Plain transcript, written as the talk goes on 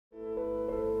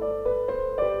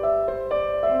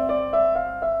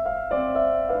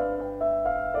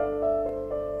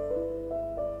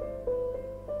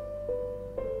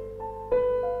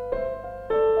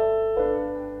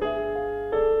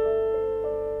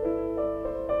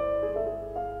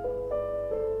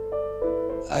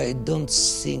I don't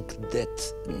think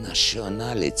that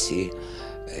nationality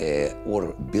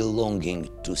or belonging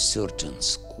to certain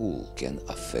school can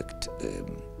affect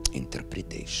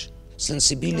interpretation.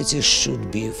 Sensibility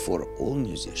should be for all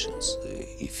musicians.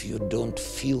 If you don't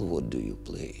feel, what do you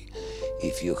play?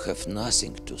 If you have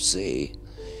nothing to say,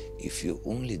 if you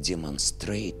only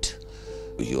demonstrate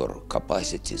your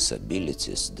capacities,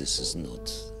 abilities, this is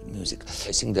not music.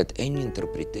 I think that any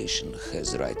interpretation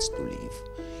has rights to live.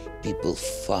 People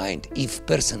find if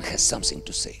person has something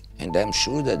to say. And I'm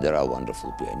sure that there are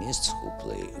wonderful pianists who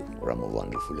play Rameau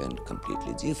wonderfully and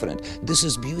completely different. This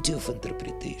is beauty of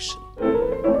interpretation.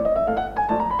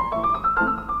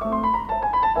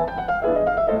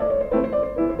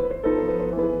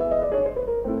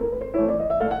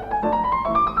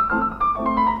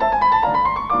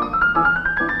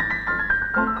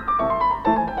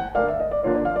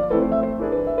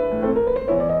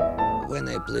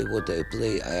 Play what I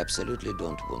play, I absolutely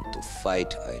don't want to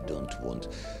fight, I don't want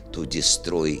to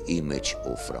destroy image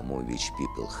of Rameau which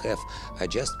people have. I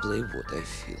just play what I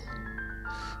feel.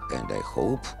 And I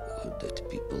hope that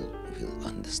people will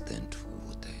understand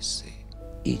what I say.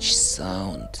 Each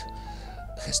sound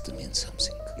has to mean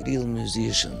something. Real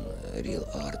musician, real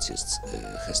artist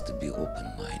has to be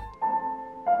open-minded.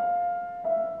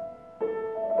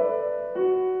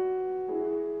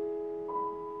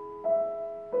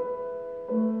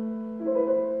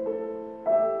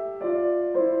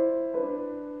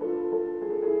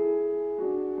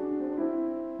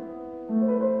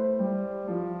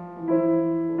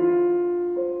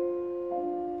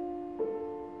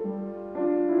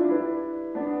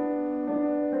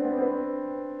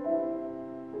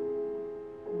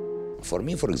 For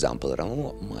me, for example,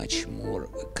 Rameau much more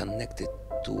connected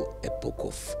to epoch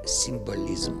of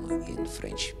symbolism in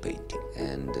French painting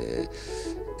and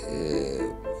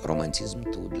romanticism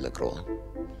to Delacroix.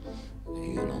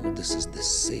 You know, this is the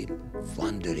same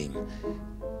wandering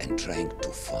and trying to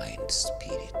find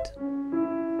spirit.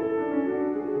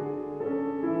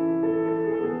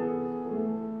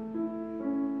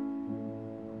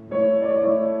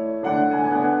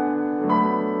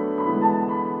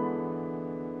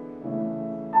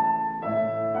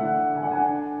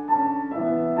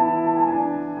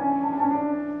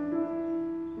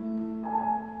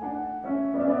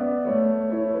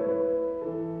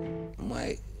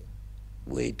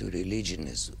 Way to religion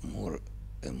is more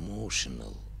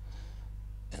emotional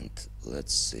and,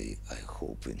 let's say, I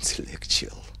hope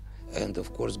intellectual. And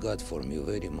of course God for me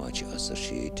very much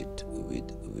associated with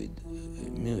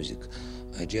music.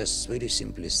 I just very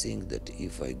simply think that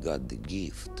if I got the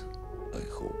gift, I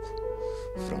hope,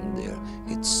 from there,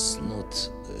 it's not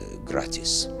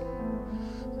gratis.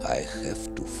 I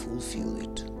have to fulfill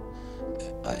it.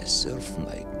 I serve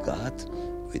my God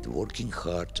with working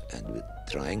hard and with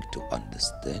trying to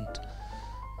understand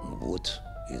what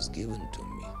is given to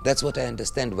me. That's what I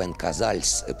understand when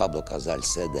Pablo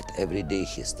Casals said that every day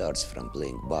he starts from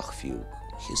playing Bach fugue.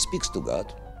 He speaks to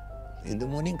God in the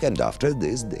morning, and after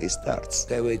this day starts.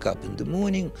 I wake up in the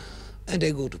morning and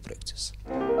I go to practice.